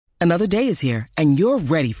Another day is here, and you're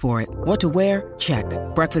ready for it. What to wear? Check.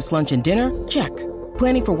 Breakfast, lunch, and dinner? Check.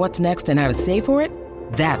 Planning for what's next and how to save for it?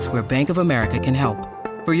 That's where Bank of America can help.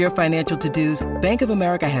 For your financial to-dos, Bank of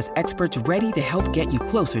America has experts ready to help get you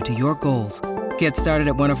closer to your goals. Get started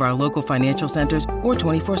at one of our local financial centers or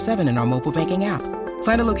 24/7 in our mobile banking app.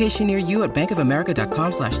 Find a location near you at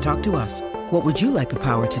bankofamerica.com/talktous. What would you like the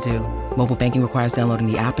power to do? Mobile banking requires downloading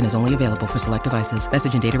the app and is only available for select devices.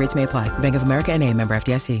 Message and data rates may apply. Bank of America N.A., member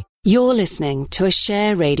FDIC. You're listening to a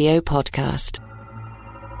Share Radio podcast.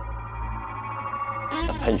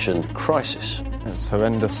 A pension crisis. It's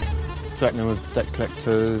horrendous. Threatening with debt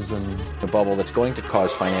collectors and A bubble that's going to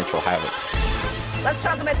cause financial havoc. Let's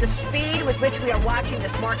talk about the speed with which we are watching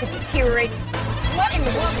this market deteriorate. What in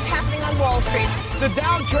the world is happening on Wall Street? The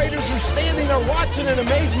down traders are standing there watching in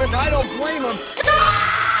amazement. I don't blame them.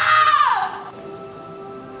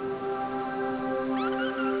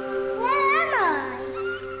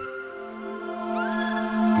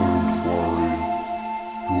 Don't worry,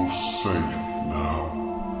 you're safe now.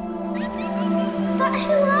 But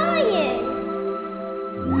who are you?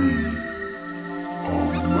 We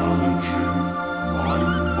are managing my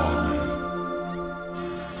money.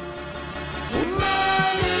 We're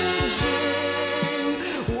managing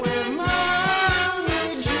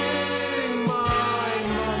my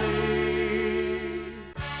money.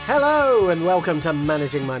 Hello and welcome to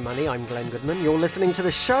Managing My Money. I'm Glenn Goodman. You're listening to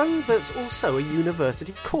the show that's also a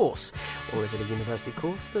university course. Or is it a university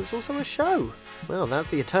course that's also a show? Well, that's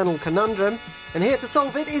the eternal conundrum. And here to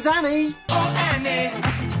solve it is Annie. Oh, Annie.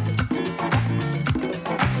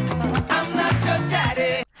 I'm not your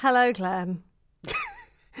daddy. Hello, Glenn.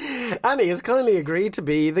 Annie has kindly agreed to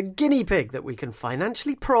be the guinea pig that we can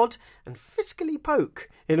financially prod and fiscally poke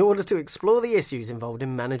in order to explore the issues involved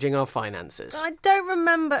in managing our finances. I don't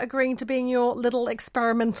remember agreeing to being your little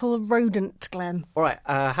experimental rodent, Glenn. All right,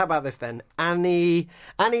 how about this then? Annie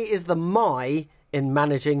is the my in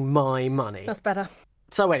managing my money. That's better.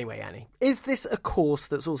 So anyway, Annie, is this a course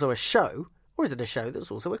that's also a show, or is it a show that's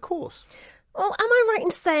also a course? Well, am I right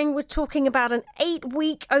in saying we're talking about an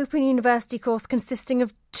 8-week Open University course consisting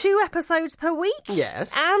of 2 episodes per week?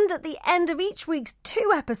 Yes. And at the end of each week's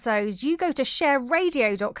 2 episodes, you go to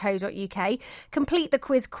shareradio.co.uk, complete the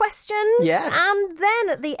quiz questions, Yes. and then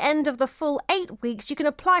at the end of the full 8 weeks, you can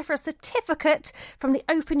apply for a certificate from the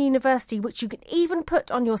Open University, which you can even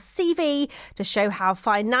put on your CV to show how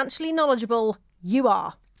financially knowledgeable you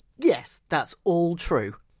are. Yes, that's all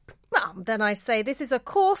true. Well, then I say this is a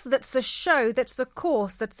course that's a show that's a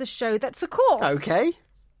course that's a show that's a course. Okay,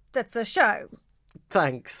 That's a show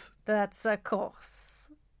thanks. that's a course.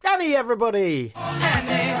 Annie, everybody!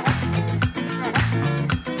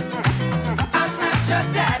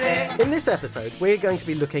 In this episode, we're going to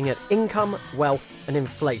be looking at income, wealth and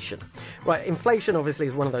inflation. Right, inflation obviously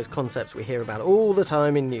is one of those concepts we hear about all the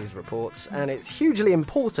time in news reports, and it's hugely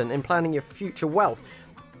important in planning your future wealth.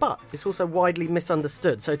 But it's also widely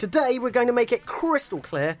misunderstood. So today we're going to make it crystal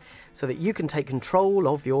clear so that you can take control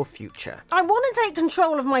of your future. I want to take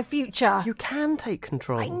control of my future. You can take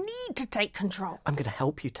control. I need to take control. I'm going to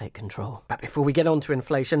help you take control. But before we get on to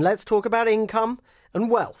inflation, let's talk about income and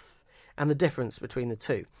wealth and the difference between the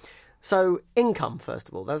two. So income, first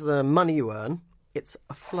of all, that's the money you earn. It's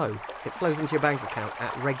a flow. It flows into your bank account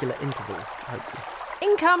at regular intervals, hopefully.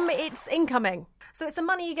 Income, it's incoming. So it's the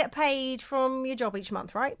money you get paid from your job each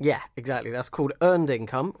month, right? Yeah, exactly. That's called earned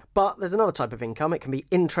income. But there's another type of income. It can be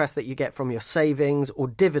interest that you get from your savings or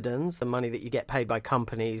dividends, the money that you get paid by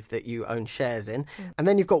companies that you own shares in. And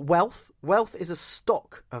then you've got wealth. Wealth is a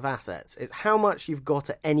stock of assets. It's how much you've got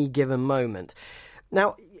at any given moment.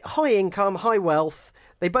 Now, high income, high wealth,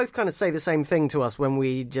 they both kind of say the same thing to us when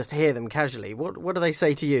we just hear them casually. What do they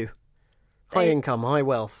say to you? High income, high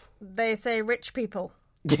wealth. They say rich people.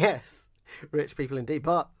 Yes. Rich people indeed,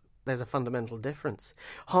 but there's a fundamental difference.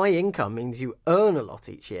 High income means you earn a lot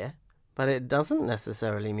each year, but it doesn't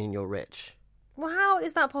necessarily mean you're rich. Well, how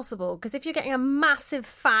is that possible? Because if you're getting a massive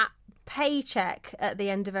fat paycheck at the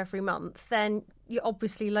end of every month, then you're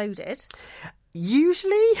obviously loaded.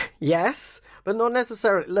 Usually, yes, but not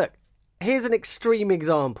necessarily. Look, here's an extreme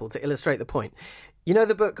example to illustrate the point. You know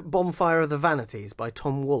the book Bonfire of the Vanities by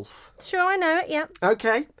Tom Wolfe? Sure, I know it, yeah.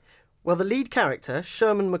 Okay. Well, the lead character,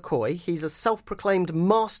 Sherman McCoy, he's a self-proclaimed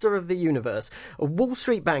master of the universe, a Wall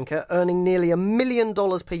Street banker earning nearly $1 million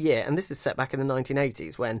per year, and this is set back in the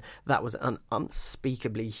 1980s when that was an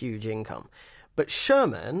unspeakably huge income. But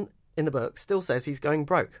Sherman, in the book, still says he's going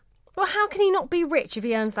broke. Well, how can he not be rich if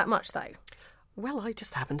he earns that much, though? Well, I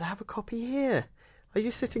just happen to have a copy here. Are you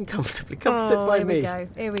sitting comfortably? Come sit by me.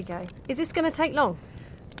 Here we go. Is this going to take long?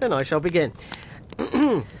 Then I shall begin.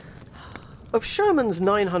 Of Sherman's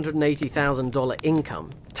 $980,000 income,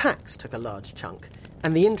 tax took a large chunk,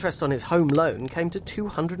 and the interest on his home loan came to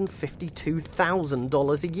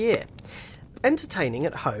 $252,000 a year. Entertaining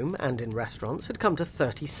at home and in restaurants had come to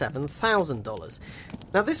 $37,000.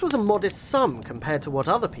 Now, this was a modest sum compared to what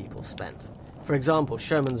other people spent. For example,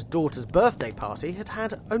 Sherman's daughter's birthday party had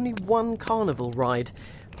had only one carnival ride,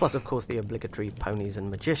 plus, of course, the obligatory ponies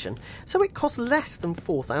and magician, so it cost less than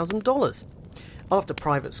 $4,000. After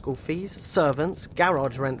private school fees, servants,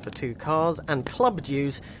 garage rent for 2 cars, and club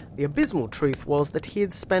dues, the abysmal truth was that he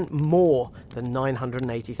had spent more than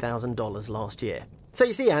 $980,000 last year. So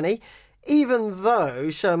you see, Annie, even though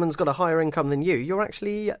Sherman's got a higher income than you're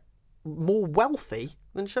actually more wealthy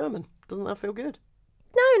than Sherman. Doesn't that feel good?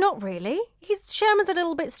 No, not really. Sherman's a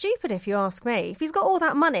little bit stupid, if you ask me. If he's got all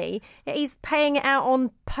that money, he's paying it out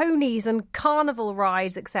on ponies and carnival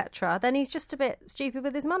rides, etc., then he's just a bit stupid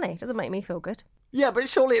with his money. Doesn't make me feel good. Yeah, but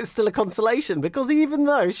surely it's still a consolation, because even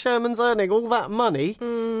though Sherman's earning all that money,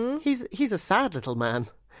 he's a sad little man.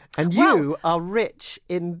 And you are rich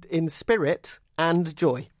in spirit and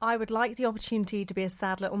joy. I would like the opportunity to be a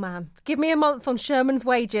sad little man. Give me a month on Sherman's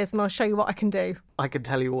wages and I'll show you what I can do. I can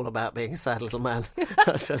tell you all about being a sad little man.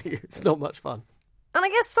 I'll tell you, it's not much fun. And I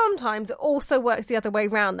guess sometimes it also works the other way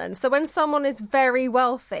round then. So when someone is very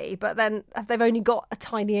wealthy, but then they've only got a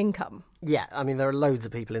tiny income. Yeah, I mean, there are loads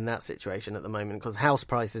of people in that situation at the moment because house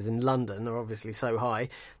prices in London are obviously so high.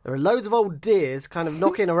 There are loads of old dears kind of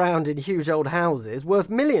knocking around in huge old houses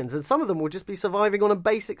worth millions, and some of them will just be surviving on a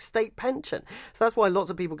basic state pension. So that's why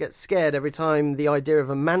lots of people get scared every time the idea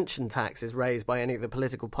of a mansion tax is raised by any of the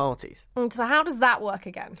political parties. So how does that work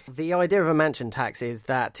again? The idea of a mansion tax is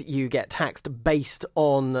that you get taxed based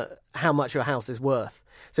on how much your house is worth.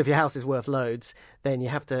 So if your house is worth loads, then you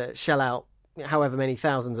have to shell out however many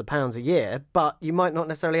thousands of pounds a year, but you might not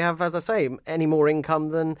necessarily have, as I say, any more income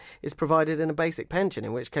than is provided in a basic pension,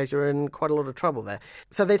 in which case you're in quite a lot of trouble there.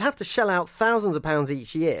 So they'd have to shell out thousands of pounds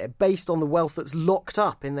each year based on the wealth that's locked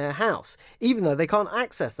up in their house, even though they can't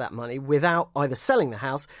access that money without either selling the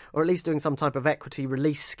house or at least doing some type of equity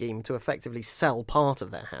release scheme to effectively sell part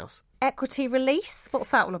of their house. Equity release?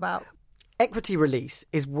 What's that all about? Equity release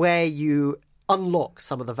is where you unlock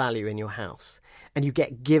some of the value in your house and you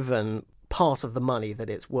get given part of the money that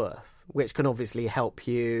it's worth, which can obviously help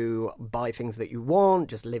you buy things that you want,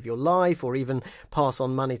 just live your life, or even pass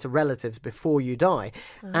on money to relatives before you die.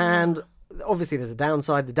 And obviously there's a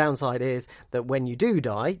downside. The downside is that when you do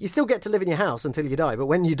die, you still get to live in your house until you die, but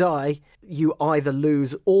when you die, you either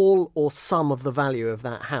lose all or some of the value of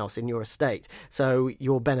that house in your estate. So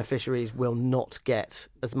your beneficiaries will not get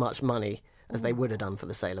as much money as they would have done for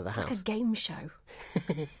the sale of the house. Like a game show.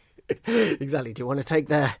 Exactly. Do you want to take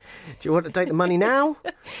the money now,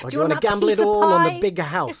 or do you want to gamble it all on the bigger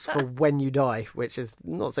house for when you die, which is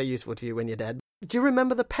not so useful to you when you're dead? Do you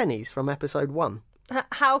remember the pennies from episode 1?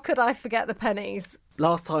 How could I forget the pennies?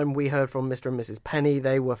 Last time we heard from Mr. and Mrs. Penny,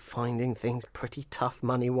 they were finding things pretty tough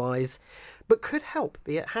money-wise, but could help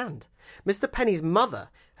be at hand. Mr. Penny's mother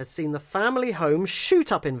has seen the family home shoot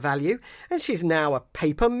up in value, and she's now a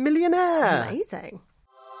paper millionaire. Amazing.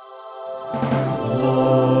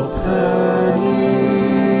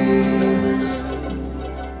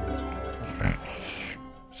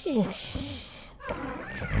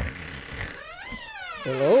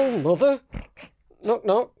 Hello, Mother? Knock,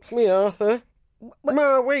 knock. It's me, Arthur.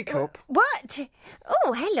 Ma, wake up. What?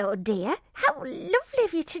 Oh, hello, dear. How lovely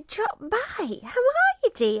of you to drop by. How are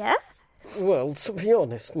you, dear? Well, to be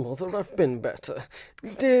honest, Mother, I've been better.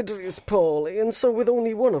 Deirdre's poorly, and so with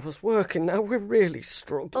only one of us working now, we're really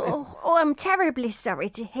struggling. Oh, I'm terribly sorry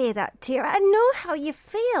to hear that, dear. I know how you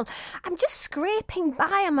feel. I'm just scraping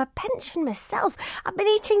by on my pension myself. I've been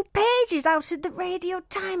eating pages out of the Radio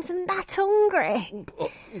Times and that hungry.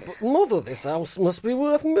 But Mother, this house must be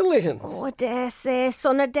worth millions. Oh, I dare say,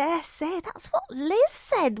 son, I dare say. That's what Liz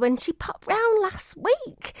said when she popped round last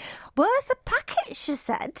week. Worth a packet, she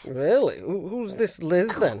said. Really? Who's this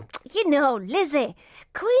Liz, then? You know, Lizzie.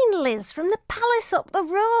 Queen Liz from the palace up the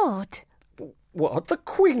road. What, the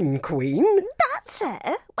Queen? That's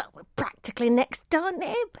her. Well, we're practically next-door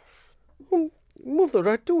neighbours. Mother,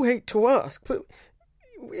 I do hate to ask, but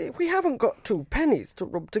we haven't got 2 pennies to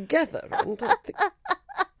rub together. And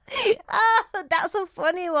Oh, that's a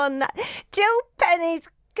funny one. That 2 pennies,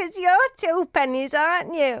 because you're 2 pennies,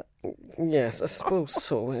 aren't you? Yes, I suppose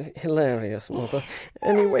so. Hilarious, Mother.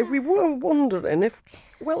 Anyway, we were wondering if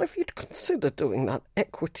you'd consider doing that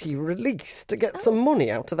equity release to get some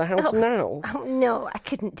money out of the house now. Oh, no, I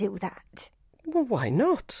couldn't do that. Well, why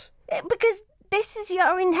not? Because this is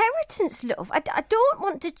your inheritance, love. I don't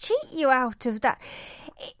want to cheat you out of that.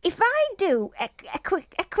 if I do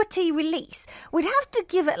equity release, we'd have to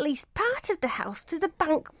give at least part of the house to the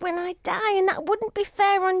bank when I die, and that wouldn't be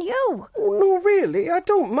fair on you. Oh, no, really, I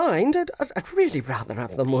don't mind. I'd really rather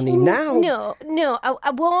have the money now. No,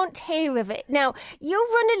 I won't hear of it. Now, you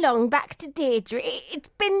run along back to Deirdre. It's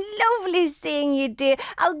been lovely seeing you, dear.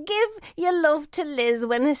 I'll give your love to Liz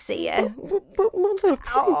when I see her. But Mother...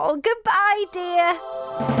 Oh, goodbye, dear.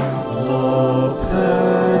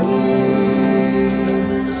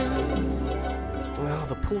 Oh,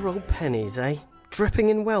 the poor old pennies, eh? Dripping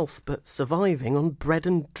in wealth, but surviving on bread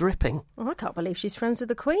and dripping. Oh, I can't believe she's friends with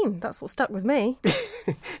the Queen. That's what stuck with me.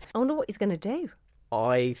 I wonder what he's going to do.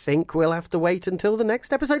 I think we'll have to wait until the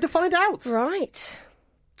next episode to find out. Right.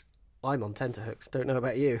 I'm on tenterhooks. Don't know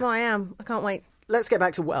about you. Well, I am. I can't wait. Let's get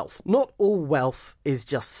back to wealth. Not all wealth is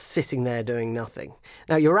just sitting there doing nothing.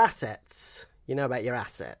 Now, your assets... You know about your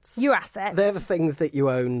assets. Your assets. They're the things that you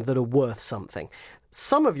own that are worth something.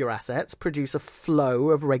 Some of your assets produce a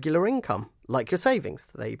flow of regular income, like your savings.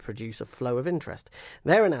 They produce a flow of interest.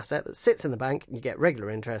 They're an asset that sits in the bank and you get regular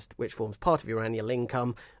interest, which forms part of your annual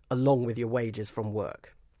income, along with your wages from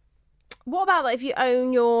work. What about if you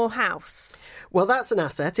own your house? Well, that's an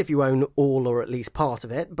asset if you own all or at least part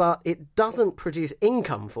of it, but it doesn't produce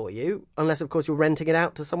income for you unless, of course, you're renting it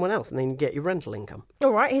out to someone else and then you get your rental income.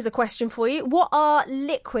 All right, here's a question for you. What are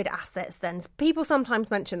liquid assets then? People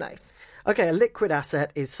sometimes mention those. OK, a liquid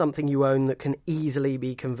asset is something you own that can easily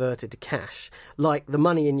be converted to cash, like the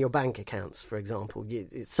money in your bank accounts, for example.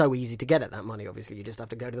 It's so easy to get at that money, obviously. You just have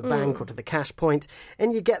to go to the bank or to the cash point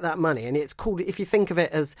and you get that money. And it's called, if you think of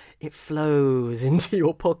it as it flows into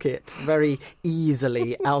your pocket very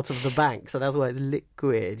easily out of the bank. So that's why it's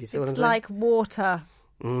liquid. You see what I'm saying? It's like water.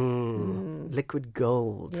 Liquid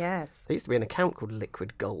gold. Yes. There used to be an account called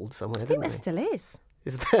Liquid Gold somewhere, I think there still is.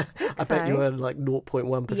 Is there? I bet you earn like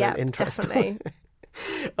 0.1% interest. Definitely.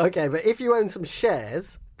 OK, but if you own some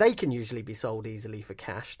shares, they can usually be sold easily for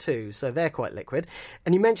cash too, so they're quite liquid.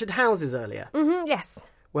 And you mentioned houses earlier. Yes.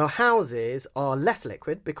 Well, houses are less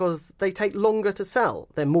liquid because they take longer to sell.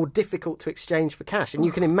 They're more difficult to exchange for cash. And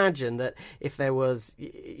you can imagine that if there was,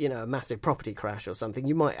 you know, a massive property crash or something,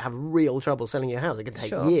 you might have real trouble selling your house. It could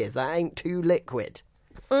take years. That ain't too liquid.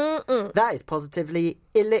 That is positively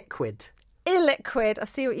illiquid. Illiquid. I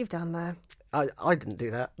see what you've done there. I didn't do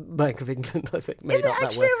that. Bank of England, I think, made up that word. Is it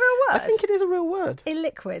actually a real word? I think it is a real word.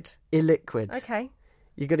 Illiquid. Illiquid. Okay.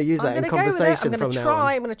 You're going to use that in conversation from now on.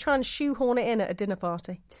 I'm going to try and shoehorn it in at a dinner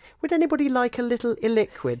party. Would anybody like a little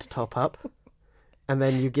illiquid top-up? And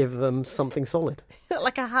then you give them something solid.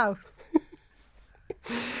 Like a house.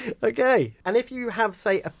 OK. And if you have,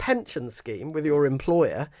 say, a pension scheme with your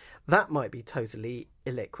employer, that might be totally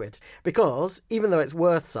illiquid. Because even though it's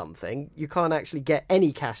worth something, you can't actually get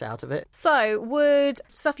any cash out of it. So would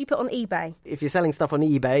stuff you put on eBay? If you're selling stuff on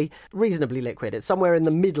eBay, reasonably liquid. It's somewhere in the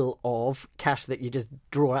middle of cash that you just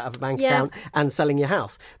draw out of a bank account and selling your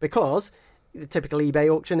house. Because the typical eBay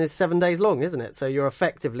auction is 7 days long, isn't it? So you're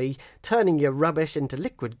effectively turning your rubbish into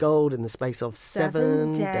liquid gold in the space of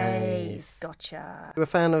 7 days. Gotcha. You a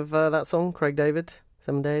fan of that song, Craig David?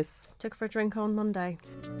 7 Days? Took her for a drink on Monday.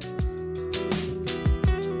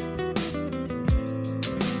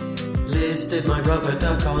 Listed my rubber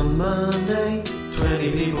duck on Monday.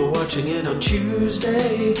 20 people watching it on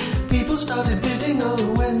Tuesday. People started bidding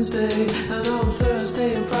on Wednesday, and on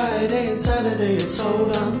Thursday and Friday and Saturday it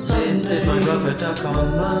sold on Sunday. Listed my rubber duck on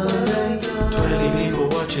Monday. 20 people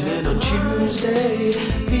watching it on Tuesday.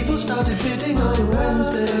 People started bidding on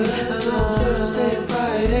Wednesday, and on Thursday and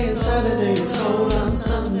Friday and Saturday it sold on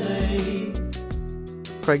Sunday.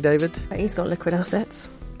 Craig David? He's got liquid assets.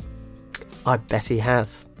 I bet he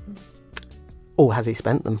has. Or has he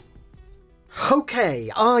spent them?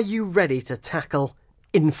 OK, are you ready to tackle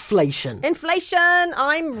inflation? Inflation,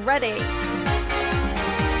 I'm ready.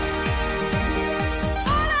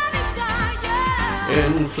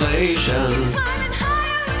 Inflation.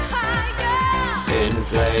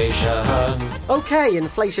 Inflation. OK,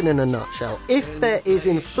 inflation in a nutshell. If there is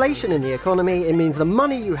inflation in the economy, it means the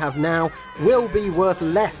money you have now will be worth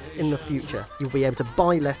less in the future. You'll be able to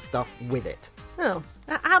buy less stuff with it. Oh,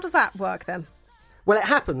 how does that work then? Well, it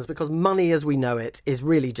happens because money as we know it is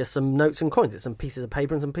really just some notes and coins. It's some pieces of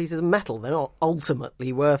paper and some pieces of metal. They're not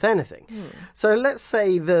ultimately worth anything. So let's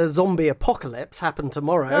say the zombie apocalypse happened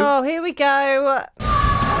tomorrow. Oh, here we go.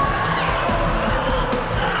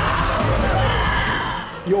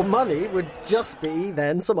 Your money would just be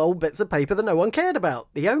then some old bits of paper that no one cared about.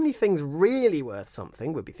 The only things really worth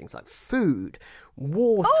something would be things like food,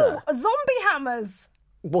 water. Oh, zombie hammers.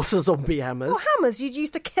 What's a zombie hammers? Well, hammers you'd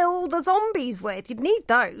use to kill the zombies with. You'd need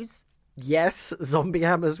those. Yes, zombie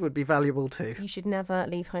hammers would be valuable too. You should never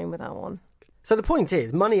leave home without one. So the point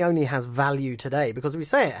is, money only has value today because we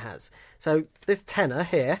say it has. So this tenner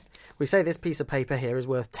here, we say this piece of paper here is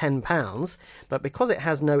worth £10, but because it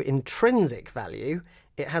has no intrinsic value,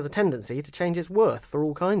 it has a tendency to change its worth for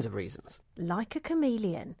all kinds of reasons. Like a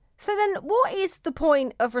chameleon. So then what is the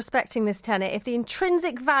point of respecting this tenner if the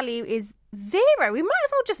intrinsic value is zero? We might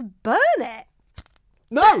as well just burn it.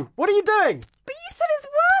 No! What are you doing? But you said it's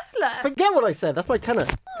worthless. Forget what I said. That's my tenner.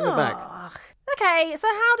 Give it back. Okay, so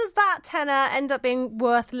how does that tenner end up being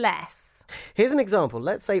worth less? Here's an example.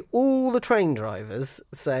 Let's say all the train drivers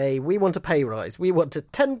say, we want a pay rise. We want a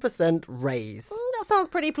 10% raise. That sounds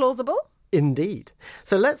pretty plausible. Indeed.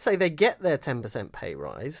 So let's say they get their 10% pay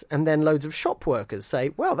rise and then loads of shop workers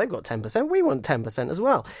say, well, they've got 10%, we want 10% as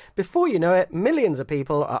well. Before you know it, millions of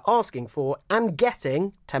people are asking for and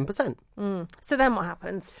getting 10%. So then what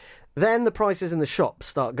happens? Then the prices in the shops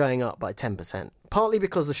start going up by 10%. Partly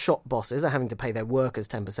because the shop bosses are having to pay their workers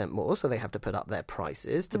 10% more, so they have to put up their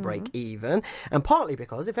prices to break even. And partly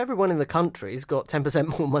because if everyone in the country's got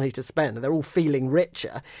 10% more money to spend and they're all feeling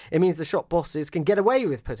richer, it means the shop bosses can get away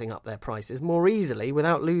with putting up their prices more easily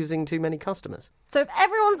without losing too many customers. So if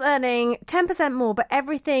everyone's earning 10% more, but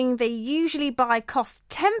everything they usually buy costs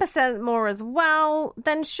 10% more as well,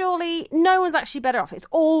 then surely no one's actually better off. It's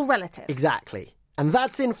all relative. Exactly. And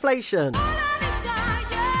that's inflation.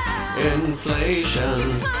 Inflation.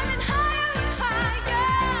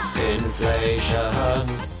 Inflation.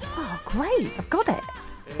 Oh, great. I've got it.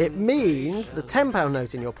 It means the £10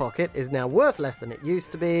 note in your pocket is now worth less than it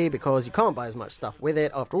used to be because you can't buy as much stuff with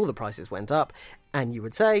it after all the prices went up. And you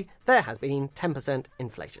would say there has been 10%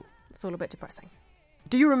 inflation. It's all a bit depressing.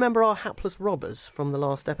 Do you remember our hapless robbers from the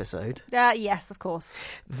last episode? Yes, of course.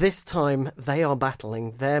 This time they are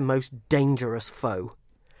battling their most dangerous foe.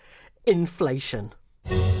 Inflation.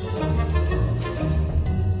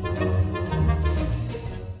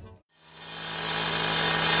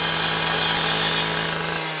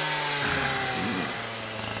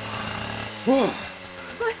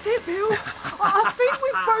 That's it, Bill. I think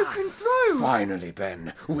we've broken through. Finally,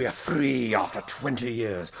 Ben, we are free after 20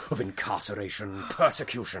 years of incarceration,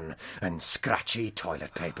 persecution, and scratchy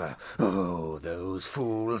toilet paper. Oh, those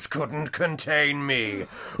fools couldn't contain me.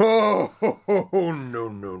 Oh,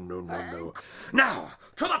 no. Now,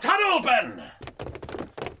 to the tunnel, Ben!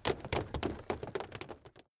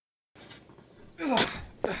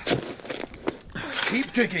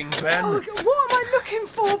 Keep digging, Ben. Oh, what am I looking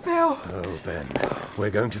for, Bill? Oh, Ben, we're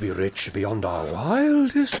going to be rich beyond our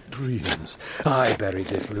wildest dreams. I buried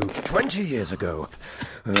this loot 20 years ago.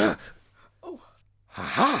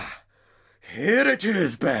 Ha! Here it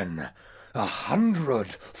is, Ben.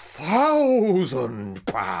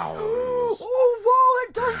 £100,000. Oh, wow,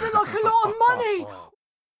 it does look like a lot of money.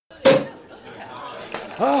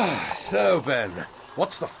 So, Ben,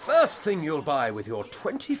 what's the first thing you'll buy with your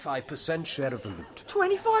 25% share of the loot?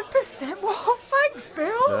 25%? Well, thanks,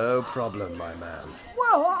 Bill. No problem, my man.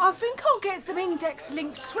 Well, I think I'll get some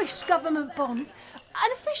index-linked Swiss government bonds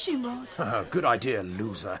and a fishing rod. Good idea,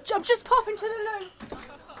 loser. I'm just popping to the loo.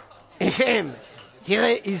 Ahem.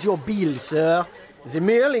 Here is your bill, sir. The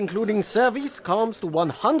meal, including service, comes to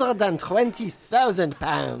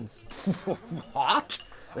 £120,000. What?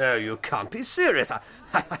 Oh, you can't be serious. I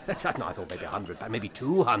thought maybe £100, maybe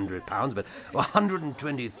 £200, but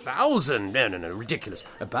 £120,000? No, ridiculous.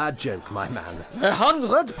 A bad joke, my man.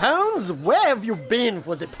 £100? Where have you been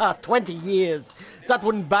for the past 20 years? That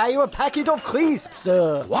wouldn't buy you a packet of crisps,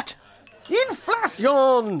 sir. What?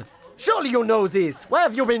 Inflation! Surely you know this. Where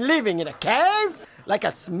have you been living? In a cave? Like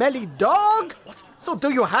a smelly dog? What? So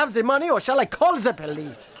do you have the money, or shall I call the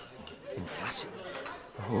police? Inflation?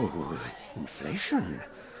 Oh, inflation?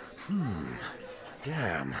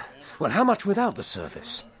 Damn. Well, how much without the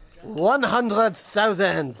service?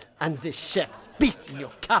 100,000. And the chef spits in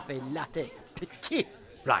your cafe latte. Petit.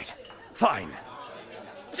 Right. Fine.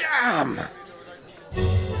 Damn!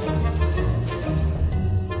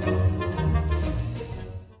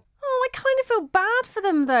 I kind of feel bad for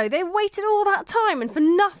them, though. They waited all that time and for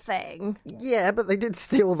nothing. Yeah, but they did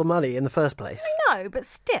steal the money in the first place. I know, but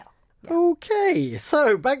still. Okay,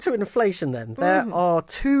 so back to inflation then. There are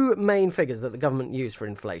two main figures that the government use for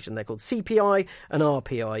inflation. They're called CPI and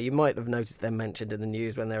RPI. You might have noticed they're mentioned in the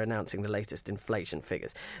news when they're announcing the latest inflation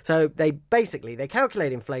figures. So they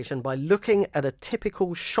calculate inflation by looking at a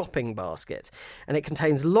typical shopping basket. And it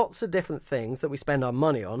contains lots of different things that we spend our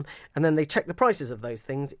money on. And then they check the prices of those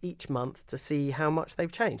things each month to see how much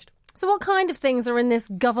they've changed. So what kind of things are in this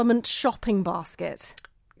government shopping basket?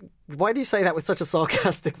 Why do you say that with such a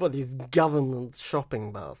sarcastic, these government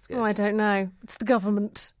shopping baskets? Oh, I don't know. It's the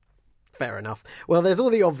government. Fair enough. Well, there's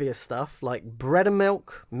all the obvious stuff like bread and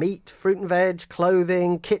milk, meat, fruit and veg,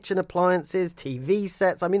 clothing, kitchen appliances, TV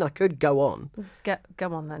sets. I mean, I could go on.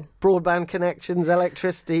 Go on then. Broadband connections,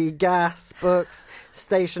 electricity, gas, books,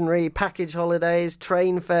 stationery, package holidays,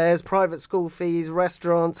 train fares, private school fees,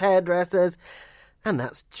 restaurants, hairdressers. And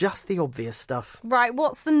that's just the obvious stuff. Right,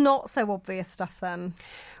 what's the not so obvious stuff then?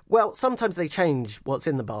 Well, sometimes they change what's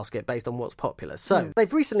in the basket based on what's popular. So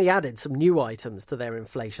they've recently added some new items to their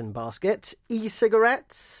inflation basket.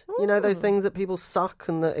 E-cigarettes, you know, those things that people suck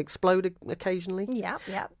and that explode occasionally. Yeah.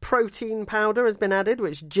 Protein powder has been added,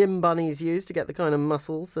 which gym bunnies use to get the kind of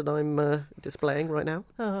muscles that I'm displaying right now.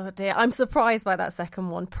 Oh, dear. I'm surprised by that second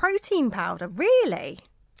one. Protein powder, really?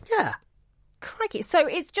 Yeah. Crikey. So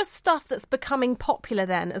it's just stuff that's becoming popular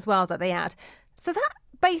then as well that they add. So that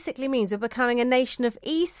basically means we're becoming a nation of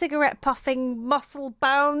e-cigarette puffing,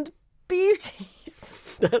 muscle-bound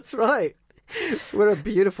beauties. That's right. We're a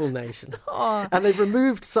beautiful nation. Oh. And they've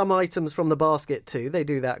removed some items from the basket too. They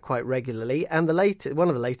do that quite regularly. And one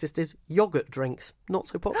of the latest is yoghurt drinks. Not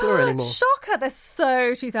so popular anymore. Shocker. They're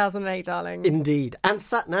so 2008, darling. Indeed. And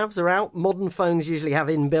sat-navs are out. Modern phones usually have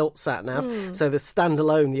inbuilt sat-nav. So the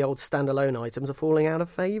old standalone items are falling out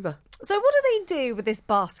of favour. So what do they do with this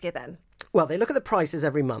basket then? Well, they look at the prices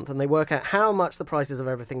every month and they work out how much the prices of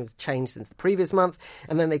everything has changed since the previous month,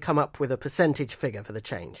 and then they come up with a percentage figure for the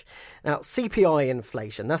change. Now, CPI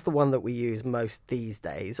inflation, that's the one that we use most these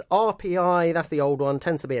days. RPI, that's the old one,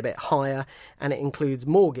 tends to be a bit higher, and it includes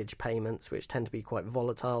mortgage payments, which tend to be quite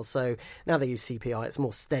volatile. So now they use CPI, it's a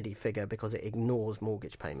more steady figure because it ignores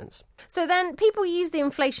mortgage payments. So then people use the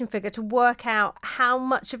inflation figure to work out how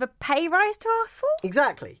much of a pay rise to ask for?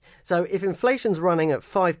 Exactly. So if inflation's running at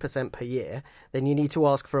 5% per year, then you need to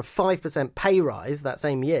ask for a 5% pay rise that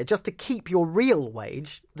same year just to keep your real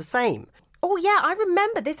wage the same. Oh, yeah, I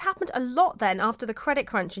remember this happened a lot then after the credit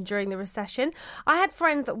crunch and during the recession. I had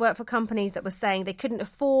friends that worked for companies that were saying they couldn't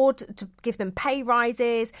afford to give them pay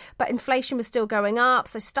rises, but inflation was still going up,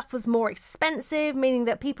 so stuff was more expensive, meaning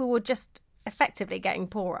that people were just effectively getting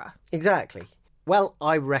poorer. Exactly. Well,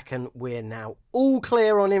 I reckon we're now all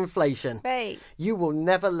clear on inflation. Hey. You will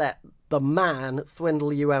never let the man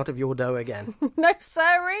swindle you out of your dough again. No,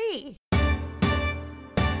 sirree.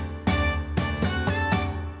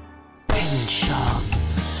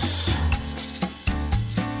 Pensions,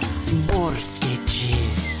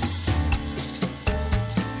 mortgages,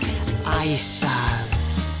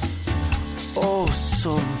 ISAs, oh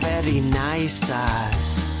so very nice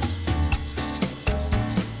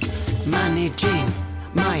managing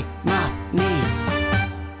my money.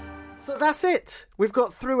 So that's it. We've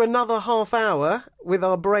got through another half hour with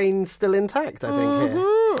our brains still intact, I think, here.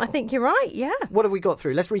 I think you're right, yeah. What have we got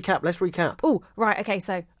through? Let's recap. Oh, right, okay,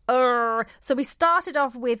 so we started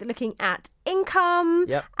off with looking at income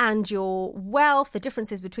and your wealth, the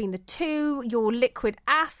differences between the two, your liquid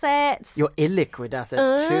assets. Your illiquid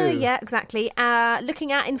assets too. Yeah, exactly.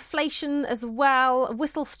 Looking at inflation as well,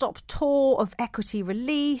 whistle-stop tour of equity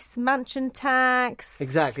release, mansion tax.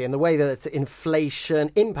 Exactly, and the way that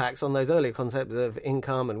inflation impacts on those earlier concepts of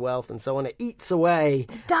income and wealth and so on, it eats away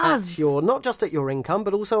at not just at your income,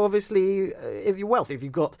 but also obviously if your wealth. If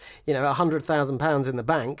you've got, £100,000 in the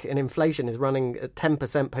bank and inflation is running at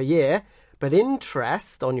 10% per year, but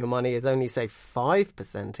interest on your money is only, say,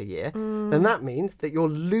 5% a year, then that means that you're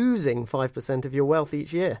losing 5% of your wealth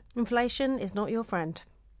each year. Inflation is not your friend.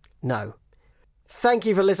 No. Thank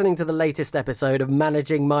you for listening to the latest episode of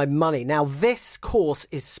Managing My Money. Now, this course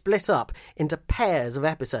is split up into pairs of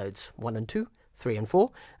episodes, 1 and 2, 3 and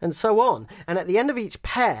 4, and so on. And at the end of each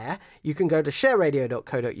pair, you can go to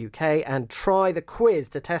shareradio.co.uk and try the quiz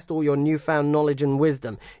to test all your newfound knowledge and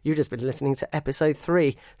wisdom. You've just been listening to episode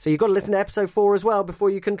 3, so you've got to listen to episode 4 as well before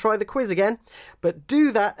you can try the quiz again. But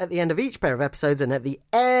do that at the end of each pair of episodes, and at the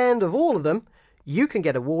end of all of them, you can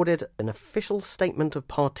get awarded an official statement of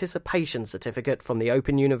participation certificate from the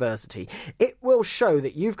Open University. It will show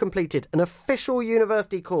that you've completed an official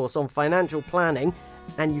university course on financial planning,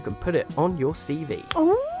 and you can put it on your CV.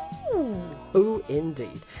 Ooh,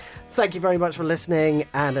 indeed. Thank you very much for listening,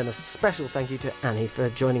 and a special thank you to Annie for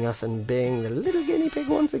joining us and being the little guinea pig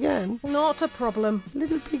once again. Not a problem.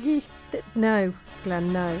 Little piggy. No,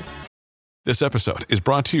 Glenn, no. This episode is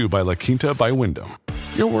brought to you by La Quinta by Wyndham.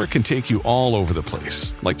 Your work can take you all over the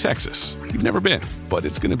place, like Texas. You've never been, but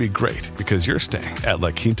it's going to be great because you're staying at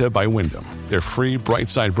La Quinta by Wyndham. Their free Bright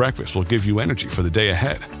Side breakfast will give you energy for the day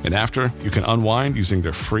ahead. And after, you can unwind using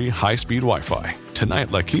their free high-speed Wi-Fi.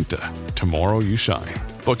 Tonight, La Quinta. Tomorrow, you shine.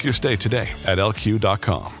 Book your stay today at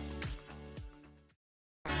lq.com.